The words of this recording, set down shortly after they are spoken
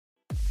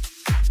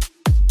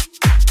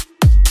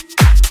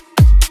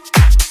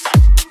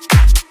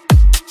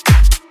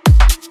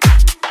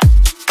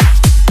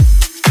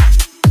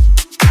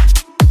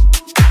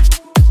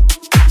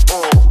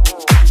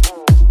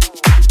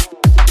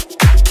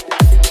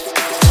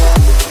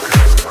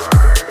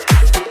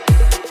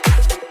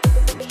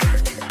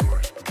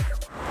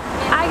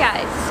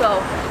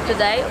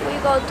today we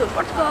go to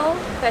Portugal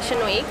Fashion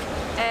Week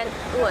and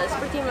it was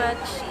pretty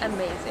much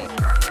amazing.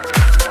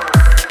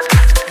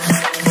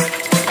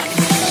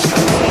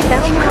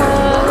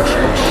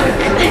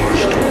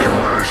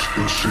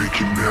 Eu sei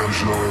que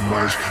menos não é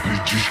mais, me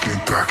diz quem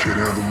tá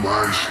querendo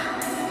mais.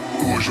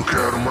 Hoje eu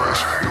quero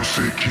mais, eu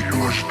sei que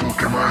hoje tu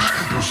quer mais.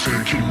 Eu sei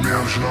que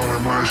menos não é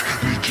mais,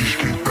 me diz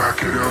quem tá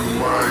querendo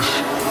mais.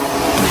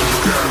 Hoje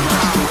eu quero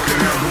mais, tô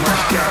querendo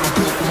mais, quero um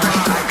pouco mais,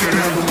 tô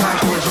querendo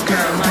mais. Hoje eu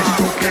quero mais,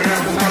 tô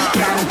querendo mais,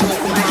 quero um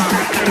pouco mais, tô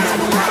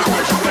querendo mais.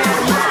 Hoje eu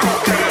quero mais, tô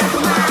querendo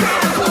mais,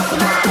 quero um pouco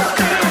mais, tô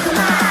querendo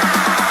mais.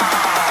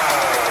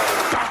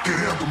 Tá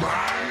querendo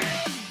mais.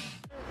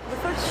 The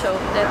first show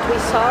that we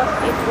saw,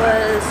 it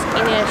was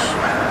Inês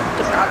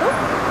Tocado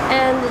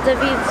and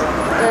David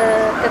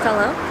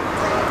Catalan,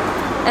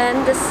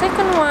 and the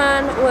second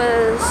one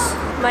was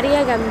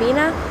Maria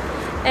Gambina,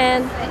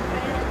 and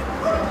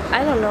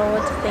I don't know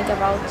what to think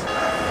about.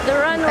 The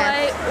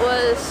runway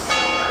was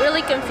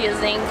really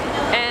confusing,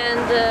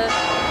 and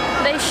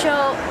they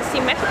show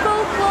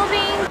symmetrical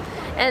clothing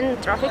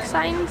and traffic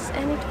signs,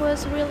 and it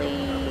was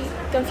really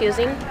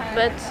confusing,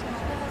 but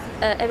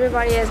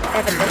everybody has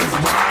evidence.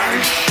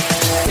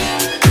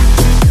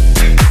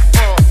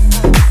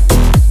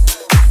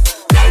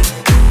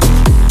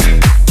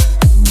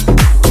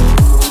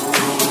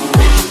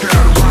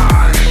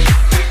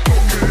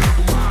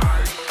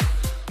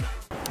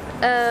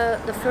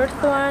 The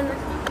first one,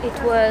 it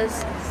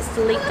was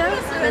Ritta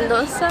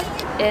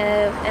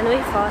and we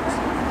thought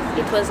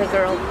it was a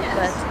girl,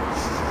 but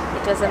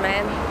it was a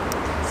man.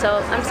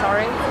 So I'm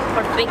sorry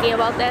for thinking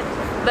about that,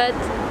 but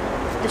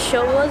the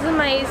show was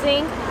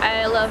amazing.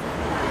 I love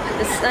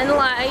the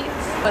sunlight,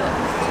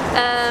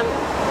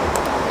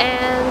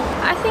 and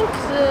I think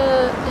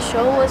the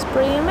show was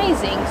pretty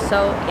amazing.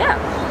 So yeah,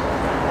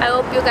 I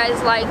hope you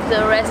guys like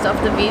the rest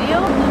of the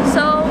video.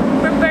 So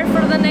prepare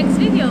for the next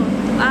video.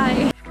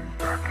 Bye.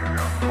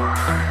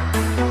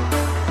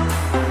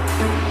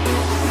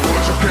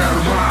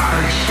 Quero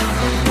mais,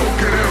 tô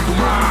querendo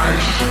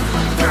mais,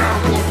 quero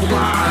um pouco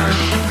mais,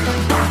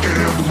 tá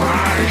querendo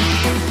mais,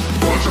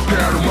 hoje eu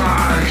quero mais.